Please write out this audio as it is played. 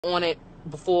on it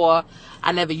before.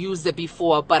 I never used it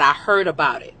before, but I heard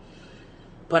about it.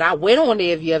 But I went on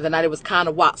there the other night. It was kind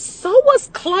of wild. So was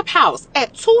Clubhouse.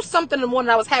 At 2 something in the morning,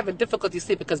 I was having difficulty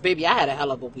sleeping because, baby, I had a hell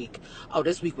of a week. Oh,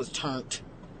 this week was turned.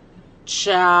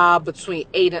 Child, between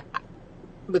Aiden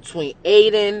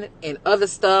and other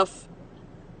stuff,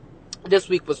 this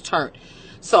week was turned.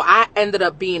 So I ended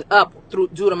up being up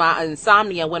due to my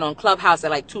insomnia. Went on Clubhouse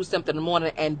at like 2 something in the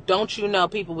morning, and don't you know,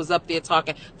 people was up there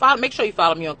talking. Make sure you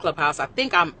follow me on Clubhouse. I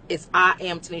think I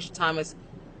am Tanisha Thomas,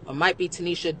 or might be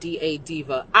Tanisha D.A.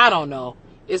 Diva. I don't know.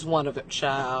 It's one of it,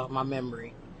 child. My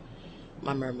memory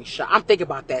shot. I'm thinking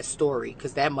about that story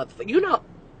because that motherfucker, you know.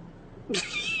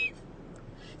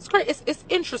 It's great. It's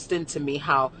interesting to me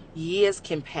how years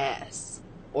can pass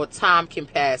or time can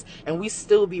pass and we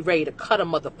still be ready to cut a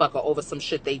motherfucker over some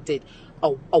shit they did a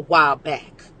while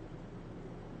back.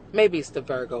 Maybe it's the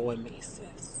Virgo in me,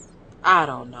 sis. I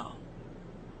don't know.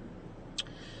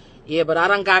 Yeah, but I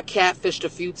done got catfished a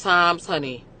few times,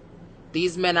 honey.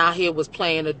 These men out here was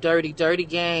playing a dirty, dirty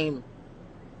game.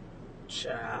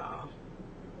 Child.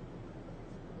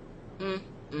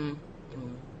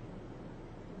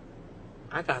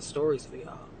 I got stories for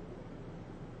y'all.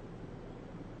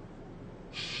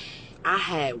 I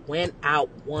had went out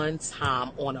one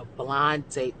time on a blind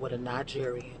date with a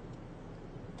Nigerian.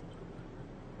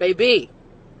 Baby,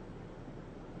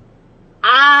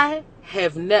 I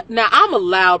have now I'm a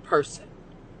loud person.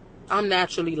 I'm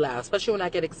naturally loud, especially when I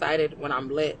get excited, when I'm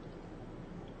lit.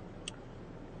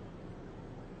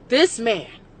 This man,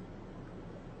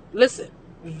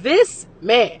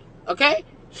 okay?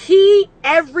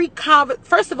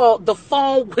 First of all, the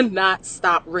phone would not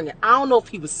stop ringing. I don't know if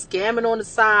he was scamming on the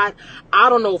side. I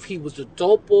don't know if he was a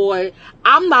dope boy.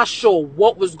 I'm not sure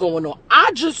what was going on.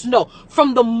 I just know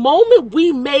from the moment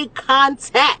we made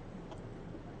contact,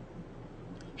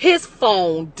 his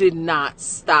phone did not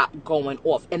stop going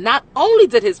off. And not only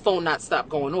did his phone not stop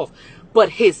going off, but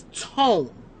his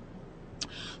tone.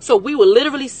 So we were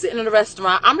literally sitting in a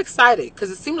restaurant. I'm excited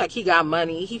because it seemed like he got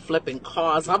money. He flipping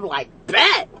cars. I'm like,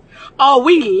 bet. Oh,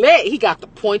 we lit. He got the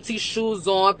pointy shoes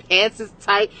on. Pants is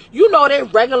tight. You know, they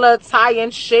regular tie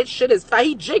and shit. Shit is tight.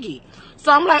 He jiggy.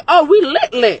 So I'm like, oh, we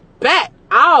lit. Bet.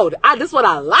 Oh, this is what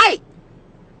I like.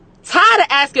 Tired of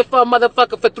asking for a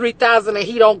motherfucker for $3,000 and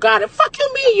he don't got it. Fuck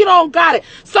you mean you don't got it?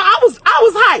 So I was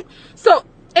hyped. So,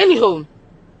 anywho,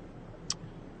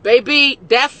 baby,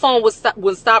 that phone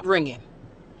would stop ringing.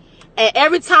 And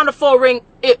every time the phone ring,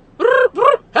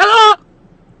 hello?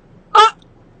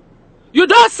 You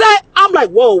done set? I'm like,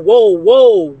 whoa.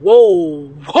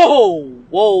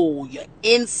 Your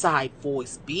inside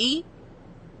voice, B.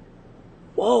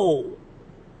 Whoa.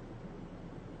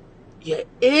 Your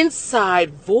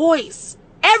inside voice.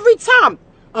 Every time.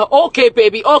 Okay,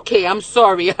 baby. Okay, I'm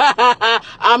sorry.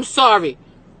 I'm sorry.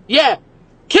 Yeah.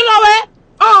 Kilo it?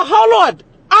 Oh, hold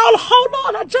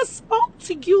on. I just spoke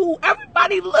to you.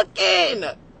 Everybody looking.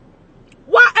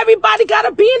 Why everybody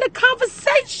gotta be in the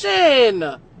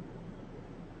conversation?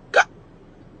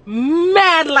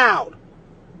 Mad loud.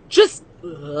 Just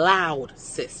loud,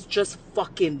 sis. Just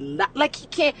fucking loud. Like he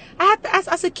can't. I had to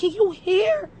ask. I said, can you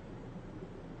hear?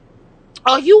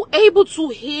 Are you able to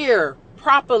hear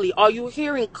properly? Are you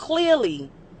hearing clearly?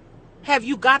 Have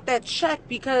you got that checked?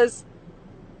 Because...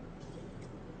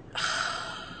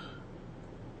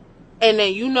 And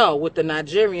then, you know, with the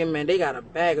Nigerian men, they got a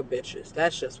bag of bitches.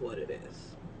 That's just what it is.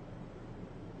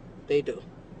 They do.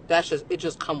 It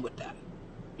just come with that.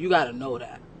 You gotta know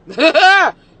that.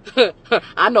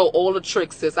 I know all the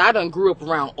tricks, sis. I done grew up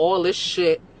around all this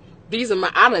shit.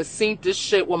 I done seen this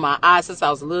shit with my eyes since I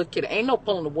was a little kid. Ain't no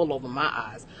pulling the wool over my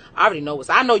eyes. I already know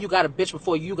I know you got a bitch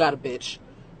before you got a bitch.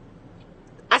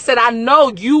 I said, I know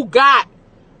you got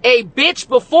a bitch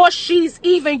before she's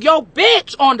even your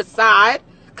bitch on the side.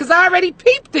 Because I already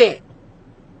peeped it.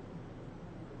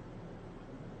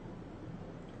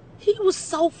 He was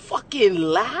so fucking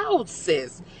loud,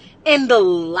 sis. And the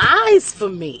lies for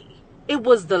me. It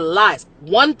was the lies.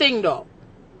 One thing, though.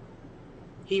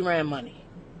 He ran money.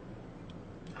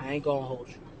 I ain't gonna hold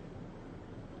you.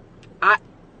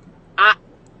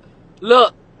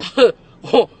 Look.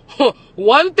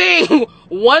 One thing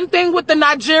with the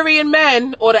Nigerian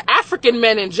men, or the African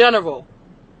men in general.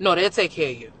 No, they'll take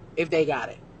care of you. If they got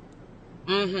it.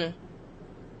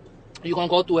 You're gonna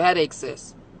go through headaches,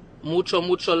 sis.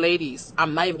 Mucho ladies.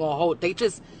 I'm not even gonna hold. They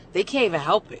can't even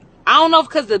help it. I don't know if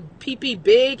because the PP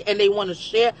big and they want to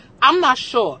share. I'm not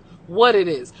sure what it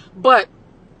is. But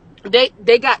they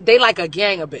like a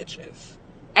gang of bitches.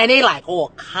 And they like all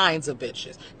kinds of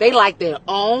bitches. They like their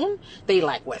own. They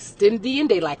like West Indian.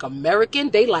 They like American.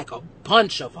 They like a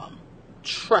bunch of them.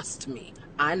 Trust me.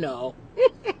 I know.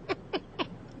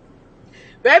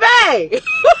 Baby!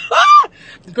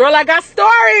 Girl, I got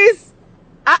stories.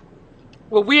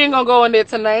 Well, we ain't gonna go in there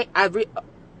tonight. I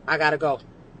gotta go.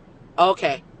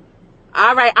 Okay.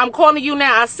 All right, I'm calling you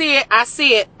now. I see it.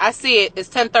 It's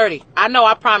 10:30. I know,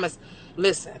 I promise.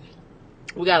 Listen,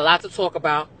 we got a lot to talk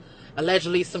about.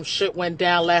 Allegedly, some shit went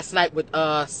down last night with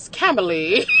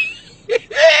Camille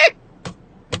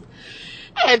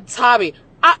and Tommy.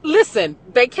 Listen,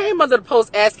 they came under the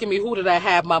post asking me who did I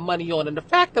have my money on, and the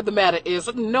fact of the matter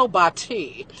is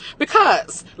nobody.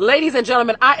 Because, ladies and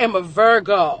gentlemen, I am a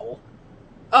Virgo.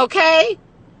 Okay?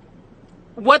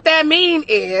 What that mean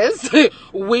is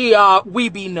we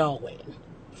be knowing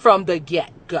from the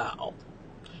get-go.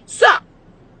 So,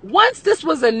 once this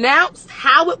was announced,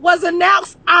 how it was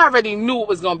announced, I already knew it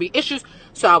was going to be issues,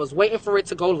 so I was waiting for it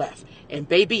to go left. And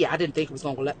baby, I didn't think it was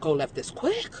going to go left this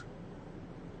quick.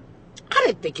 I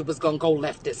didn't think it was going to go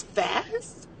left this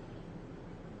fast.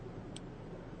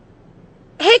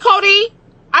 Hey, Cody,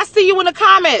 I see you in the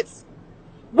comments.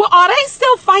 Well, are they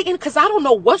still fighting? Because I don't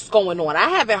know what's going on. I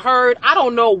haven't heard. I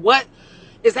don't know what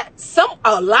is that.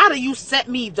 A lot of you sent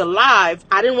me the live.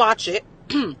 I didn't watch it.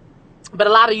 But a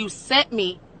lot of you sent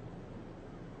me.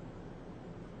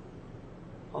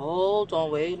 Hold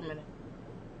on, wait a minute.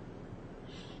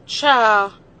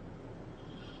 Child.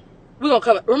 We're going to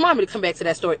come. Remind me to come back to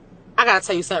that story. I got to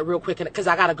tell you something real quick because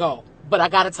I got to go. But I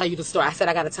got to tell you the story. I said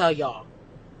I got to tell y'all.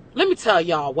 Let me tell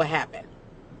y'all what happened.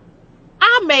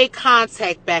 I made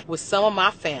contact back with some of my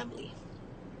family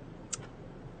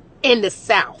in the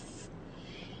South.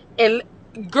 And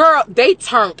girl, they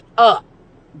turned up.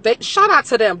 Shout out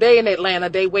to them. They in Atlanta.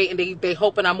 They waiting. They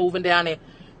hoping I'm moving down there.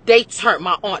 They turned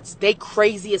my aunts. They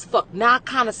crazy as fuck. Now I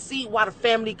kind of see why the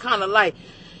family kind of like,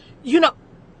 you know,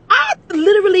 I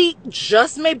literally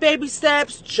just made baby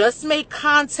steps, just made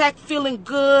contact, feeling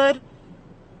good,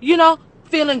 you know,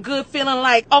 feeling good, feeling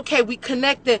like, okay, we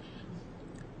connected.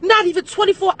 Not even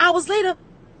 24 hours later,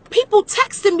 people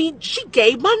texted me, she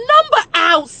gave my number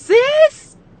out,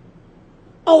 sis.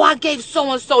 Oh, I gave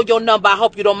so-and-so your number. I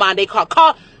hope you don't mind. They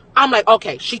call. I'm like,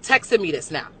 okay, she texted me this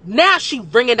now. Now she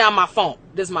ringing down my phone.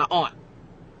 This is my aunt.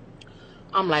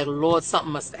 I'm like, Lord,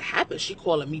 something must have happened. She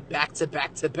calling me back to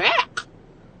back to back.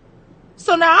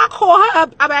 So now I call her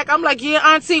back. I'm like,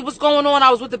 yeah, auntie, what's going on? I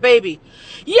was with the baby.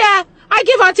 Yeah, I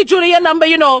give Auntie Judy your number,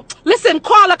 you know. Listen,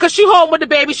 call her because she home with the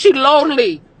baby. She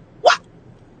lonely.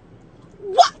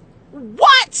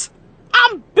 What?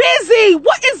 I'm busy.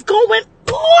 What is going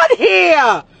on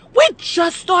here? We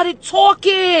just started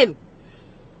talking.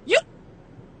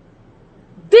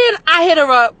 Then I hit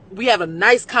her up. We have a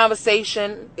nice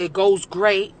conversation. It goes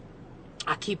great.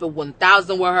 I keep it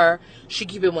 1,000 with her. She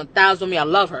keep it 1,000 with me. I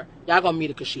love her. Y'all gonna meet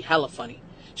her because she hella funny.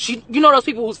 You know those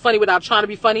people who's funny without trying to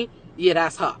be funny? Yeah,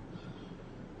 that's her.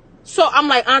 So I'm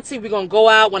like, auntie, we're gonna go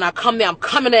out. When I come there, I'm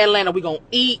coming to Atlanta. We're gonna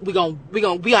eat. We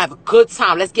have a good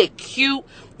time. Let's get cute.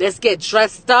 Let's get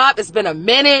dressed up. It's been a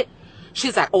minute.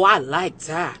 She's like, oh, I like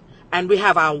that. And we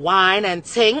have our wine and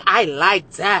ting. I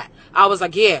like that. I was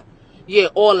like, yeah,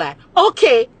 all that.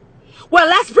 Okay. Well,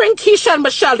 let's bring Keisha and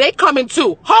Michelle. They coming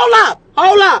too. Hold up.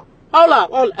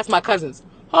 That's my cousins.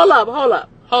 Hold up.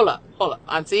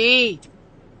 Auntie.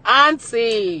 I'm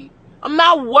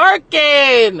not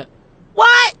working.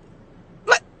 What?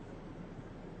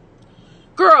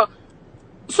 Girl,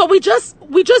 so we just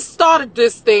started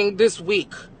this thing this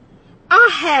week.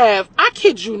 I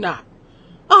kid you not,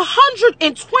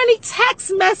 120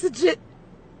 text messages.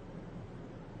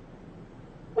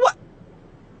 What?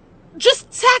 Just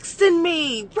texting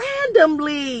me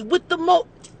randomly with the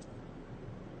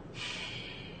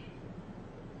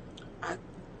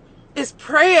it's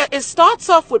prayer. It starts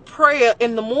off with prayer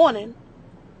in the morning.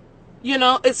 You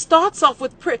know, it starts off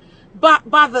with prayer. But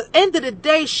by the end of the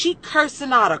day, she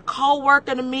cursing out a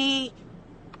co-worker to me.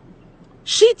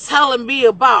 She telling me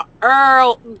about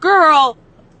Earl. Girl.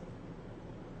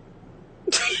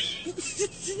 I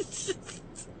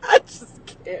just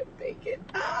can't make it.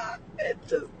 It's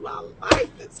just, my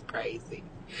life is crazy.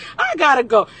 I gotta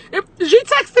go. She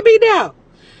texted me now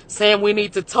saying we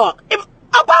need to talk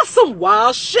about some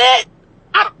wild shit.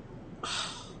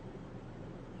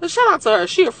 Shout out to her.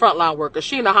 She a frontline worker.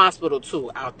 She in the hospital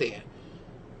too out there.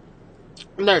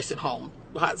 Nursing home.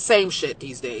 Same shit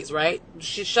these days, right?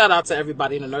 Shout out to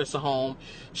everybody in the nursing home.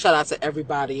 Shout out to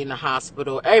everybody in the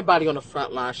hospital. Everybody on the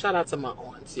front line. Shout out to my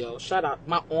aunts, yo. Shout out.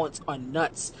 My aunts are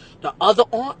nuts. The other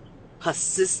aunt, her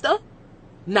sister,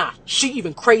 nah, she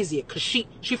even crazier because she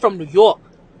from New York.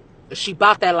 She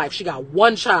about that life. She got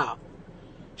one child.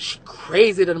 She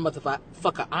crazy than the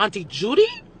motherfucker. Auntie Judy?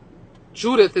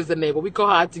 Judith is the name, but we call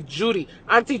her Auntie Judy.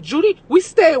 Auntie Judy, we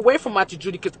stay away from Auntie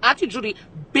Judy because Auntie Judy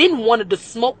been wanted to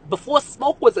smoke before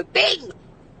smoke was a thing.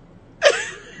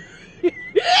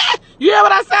 You hear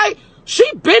what I say? She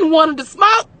been wanting to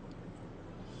smoke.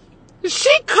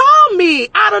 She called me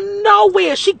out of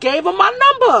nowhere. She gave her my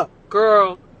number.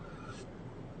 Girl,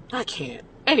 I can't.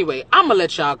 Anyway, I'm going to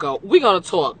let y'all go. We're going to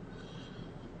talk.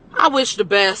 I wish the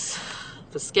best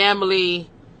for Scamily.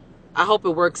 I hope it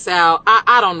works out.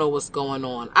 I don't know what's going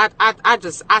on.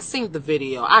 I seen the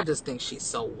video. I just think she's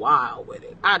so wild with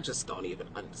it. I just don't even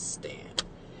understand.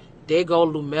 There go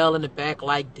Lumel in the back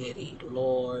like Diddy.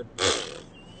 Lord.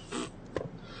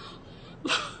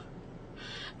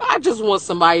 I just want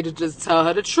somebody to just tell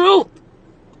her the truth.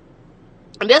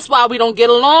 And that's why we don't get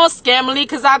along, Scamily,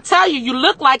 because I tell you, you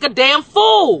look like a damn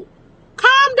fool.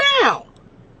 Calm down.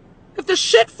 If the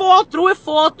shit fall through, it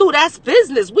fall through. That's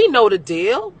business. We know the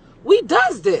deal. We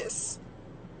does this.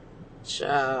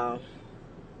 Child.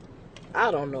 I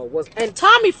don't know what's... And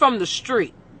Tommy from the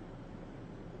street.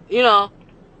 You know,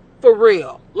 for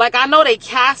real. Like, I know they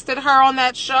casted her on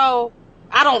that show.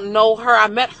 I don't know her. I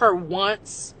met her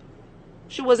once.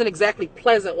 She wasn't exactly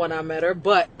pleasant when I met her,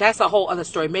 but that's a whole other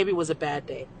story. Maybe it was a bad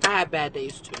day. I had bad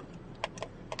days too.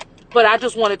 But I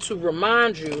just wanted to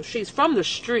remind you, she's from the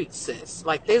street, sis.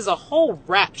 Like, there's a whole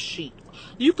rap sheet.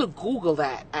 You could Google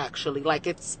that, actually. Like,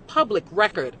 it's public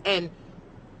record. And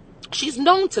she's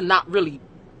known to not really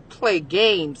play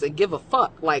games and give a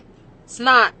fuck. Like, it's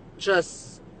not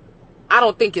just... I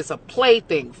don't think it's a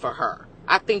plaything for her.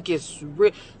 I think it's...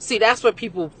 See, that's what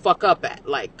people fuck up at.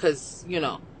 Like, because, you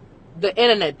know, the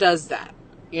internet does that.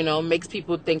 You know, makes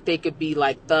people think they could be,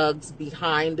 like, thugs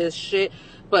behind this shit.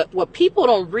 But what people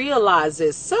don't realize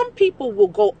is some people will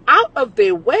go out of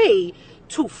their way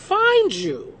to find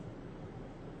you.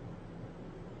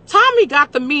 Tommy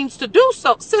got the means to do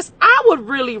so. Sis, I would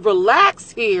really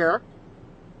relax here.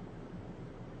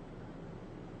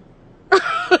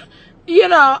 You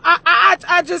know,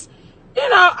 I just, you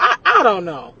know, I don't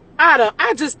know.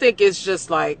 I just think it's just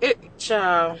like,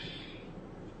 child,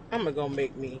 I'm gonna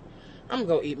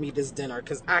eat me this dinner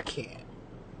because I can't.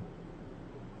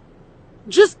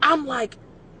 Just, I'm like,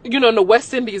 you know, in the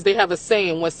West Indies, they have a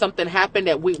saying when something happened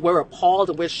that we're appalled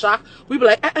and we're shocked. We be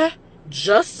like,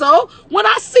 just so. When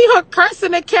I see her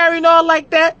cursing and carrying on like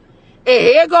that, and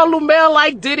here go Lumel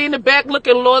like Diddy in the back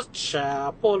looking lost.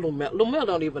 Child, poor Lumel. Lumel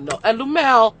don't even know. And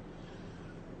Lumel,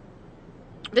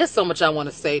 there's so much I want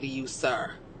to say to you,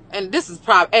 sir. And this is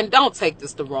probably, and don't take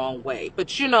this the wrong way,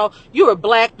 but you know, you're a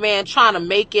black man trying to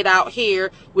make it out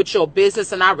here with your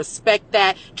business, and I respect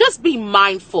that. Just be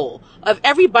mindful of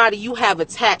everybody you have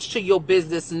attached to your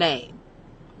business name.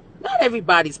 Not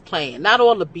everybody's playing. Not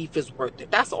all the beef is worth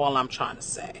it. That's all I'm trying to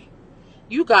say.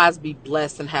 You guys be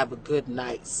blessed and have a good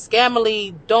night.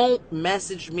 Scamily, don't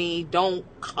message me. Don't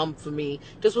come for me.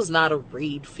 This was not a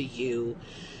read for you.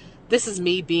 This is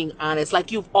me being honest,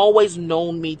 like you've always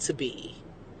known me to be.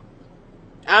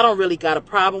 I don't really got a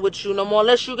problem with you no more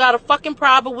unless you got a fucking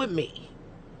problem with me.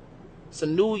 It's a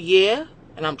new year,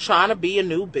 and I'm trying to be a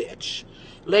new bitch.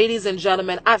 Ladies and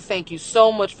gentlemen, I thank you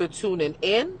so much for tuning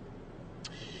in.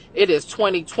 It is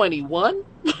 2021.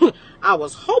 I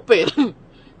was hoping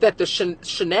that the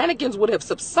shenanigans would have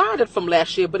subsided from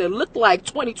last year, but it looked like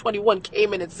 2021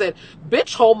 came in and said,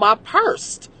 bitch, hold my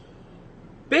purse.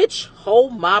 Bitch,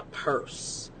 hold my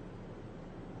purse.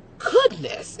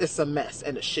 Goodness, it's a mess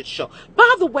and a shit show.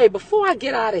 By the way, before I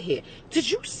get out of here, did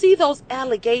you see those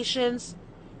allegations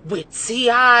with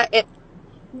T.I.? And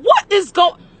what is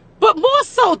going... But more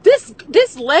so, this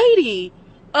lady,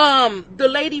 the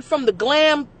lady from the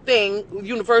glam thing,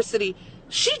 university,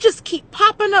 she just keep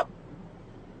popping up.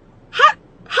 How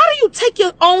do you take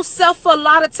your own self for a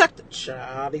lot of tech?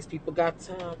 Child, these people got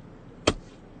time.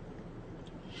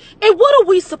 And what are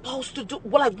we supposed to do?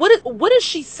 Like, what is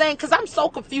she saying? Because I'm so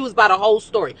confused by the whole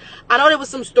story. I know there was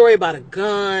some story about a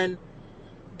gun.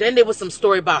 Then there was some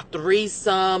story about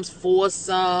threesomes,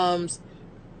 foursomes.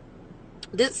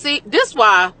 See.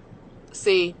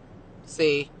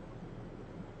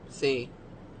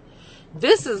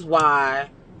 This is why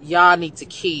y'all need to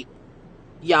keep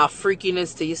y'all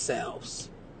freakiness to yourselves.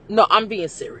 No, I'm being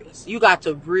serious. You got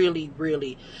to really,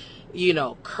 really, you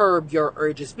know, curb your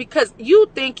urges, because you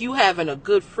think you having a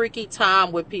good freaky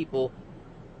time with people,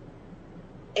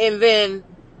 and then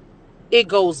it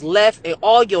goes left and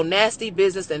all your nasty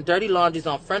business and dirty laundry's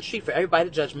on Front Street for everybody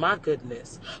to judge. My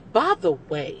goodness. By the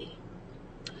way,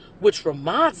 which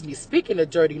reminds me, speaking of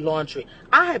dirty laundry,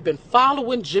 I have been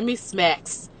following Jimmy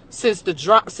Smacks since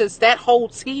that whole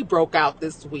tea broke out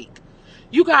this week.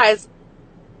 You guys,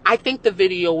 I think the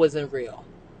video wasn't real.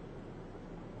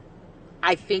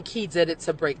 I think he did it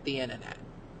to break the internet.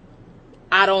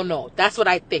 I don't know. That's what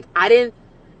I think.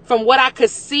 From what I could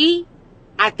see,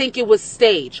 I think it was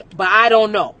staged, but I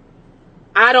don't know.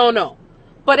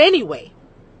 But anyway,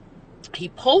 he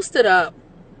posted up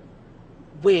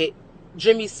with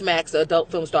Jimmy Smacks, the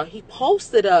adult film star. He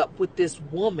posted up with this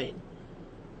woman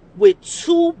with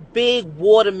 2 big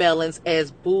watermelons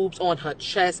as boobs on her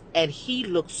chest, and he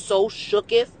looked so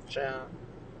shooketh.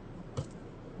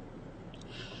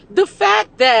 The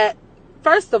fact that,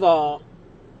 first of all,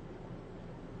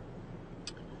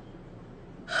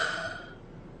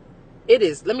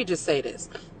 let me just say this.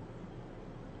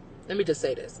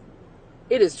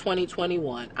 It is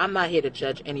 2021. I'm not here to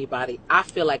judge anybody. I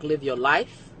feel like live your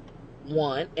life,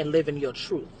 1, and live in your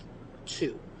truth,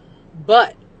 2.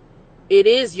 But it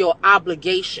is your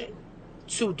obligation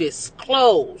to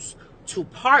disclose to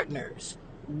partners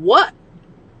what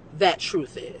that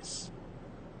truth is.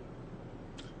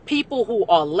 People who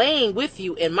are laying with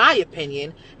you, in my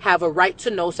opinion, have a right to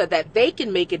know so that they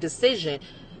can make a decision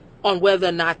on whether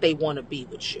or not they want to be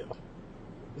with you.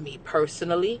 Me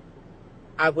personally,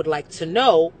 I would like to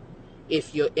know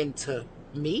if you're into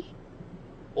me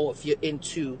or if you're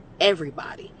into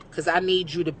everybody, because I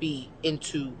need you to be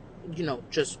into,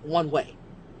 just one way.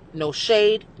 No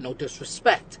shade, no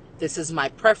disrespect. This is my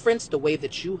preference, the way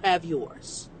that you have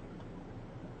yours.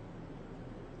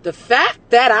 The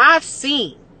fact that I've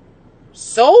seen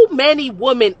so many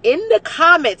women in the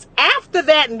comments after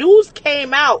that news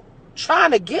came out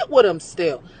trying to get with him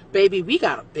still, baby, we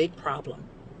got a big problem.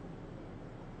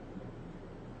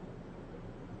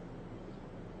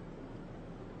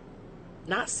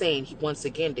 Not saying once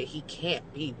again that he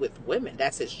can't be with women.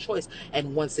 That's his choice.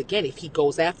 And once again, if he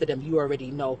goes after them, you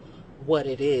already know what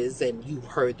it is and you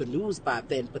heard the news by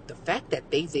then. But the fact that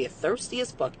they're thirsty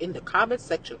as fuck in the comment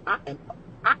section, I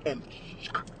am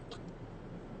shocked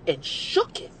and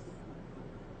shooketh.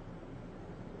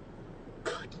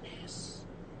 Goodness.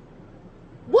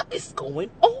 What is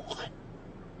going on?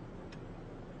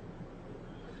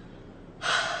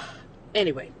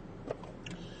 Anyway.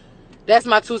 That's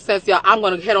my 2 cents, y'all. I'm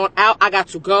going to head on out. I got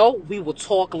to go. We will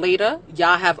talk later.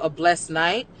 Y'all have a blessed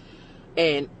night.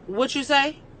 And what you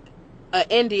say? A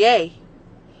NDA?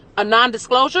 A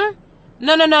non-disclosure?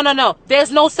 No.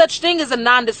 There's no such thing as a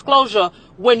non-disclosure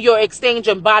when you're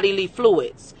exchanging bodily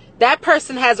fluids. That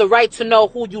person has a right to know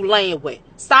who you laying with.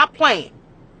 Stop playing.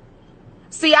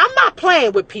 See, I'm not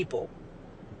playing with people.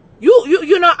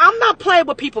 I'm not playing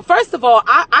with people. First of all,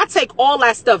 I take all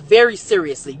that stuff very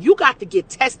seriously. You got to get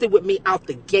tested with me out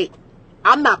the gate.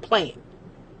 I'm not playing.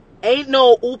 Ain't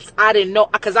no oops, I didn't know,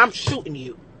 because I'm shooting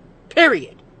you.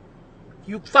 Period.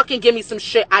 You fucking give me some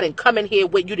shit I didn't come in here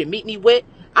with, you didn't meet me with.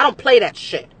 I don't play that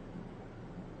shit.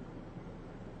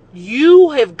 You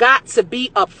have got to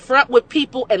be upfront with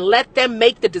people and let them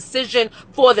make the decision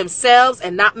for themselves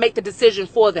and not make the decision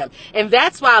for them. And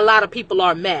that's why a lot of people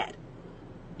are mad.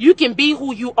 You can be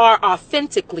who you are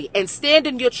authentically and stand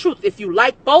in your truth. If you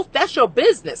like both, that's your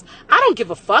business. I don't give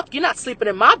a fuck. You're not sleeping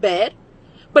in my bed.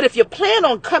 But if you plan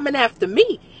on coming after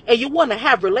me and you want to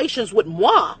have relations with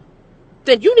moi,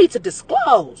 then you need to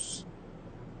disclose.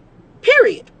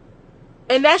 Period.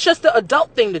 And that's just the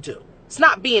adult thing to do. It's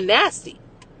not being nasty.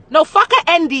 No, fuck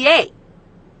an NDA.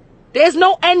 There's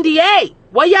no NDA.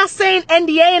 What y'all saying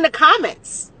NDA in the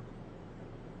comments?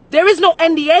 There is no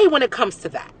NDA when it comes to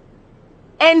that.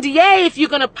 NDA if you're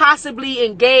going to possibly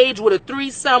engage with a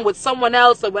threesome with someone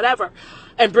else or whatever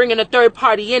and bringing a third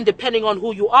party in depending on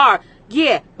who you are.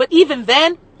 Yeah, but even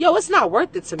then, it's not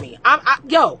worth it to me.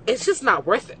 It's just not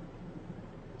worth it.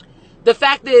 The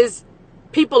fact is,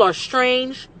 people are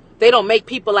strange. They don't make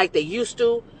people like they used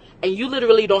to. And you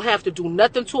literally don't have to do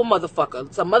nothing to a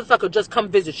motherfucker. So a motherfucker just come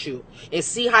visit you and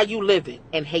see how you living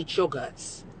and hate your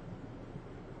guts.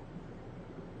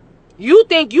 You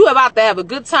think you about to have a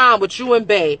good time with you and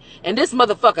Bae, and this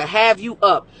motherfucker have you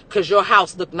up because your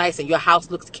house look nice and your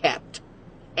house looks kept.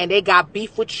 And they got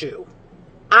beef with you.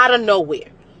 Out of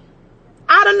nowhere.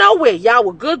 Y'all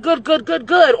were good.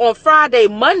 On Friday,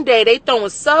 Monday, they throwing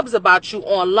subs about you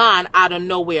online out of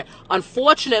nowhere.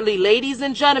 Unfortunately, ladies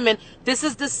and gentlemen, this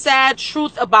is the sad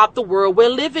truth about the world we're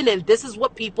living in. This is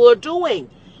what people are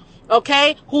doing.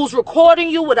 Okay? Who's recording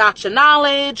you without your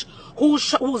knowledge?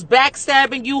 Who's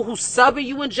backstabbing you? Who's subbing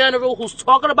you in general? Who's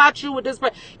talking about you with this?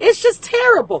 It's just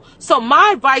terrible. So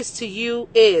my advice to you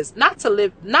is not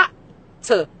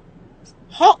to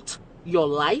halt your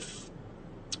life,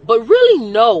 but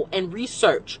really know and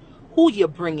research who you're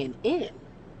bringing in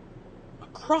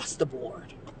across the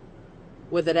board.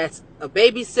 Whether that's a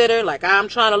babysitter, like I'm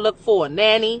trying to look for a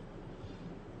nanny,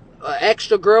 an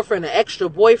extra girlfriend, an extra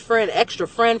boyfriend, extra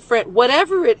friend,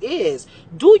 whatever it is,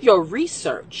 do your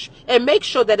research and make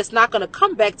sure that it's not going to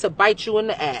come back to bite you in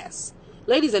the ass.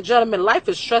 Ladies and gentlemen, life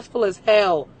is stressful as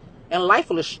hell, and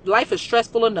life is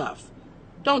stressful enough.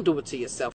 Don't do it to yourself.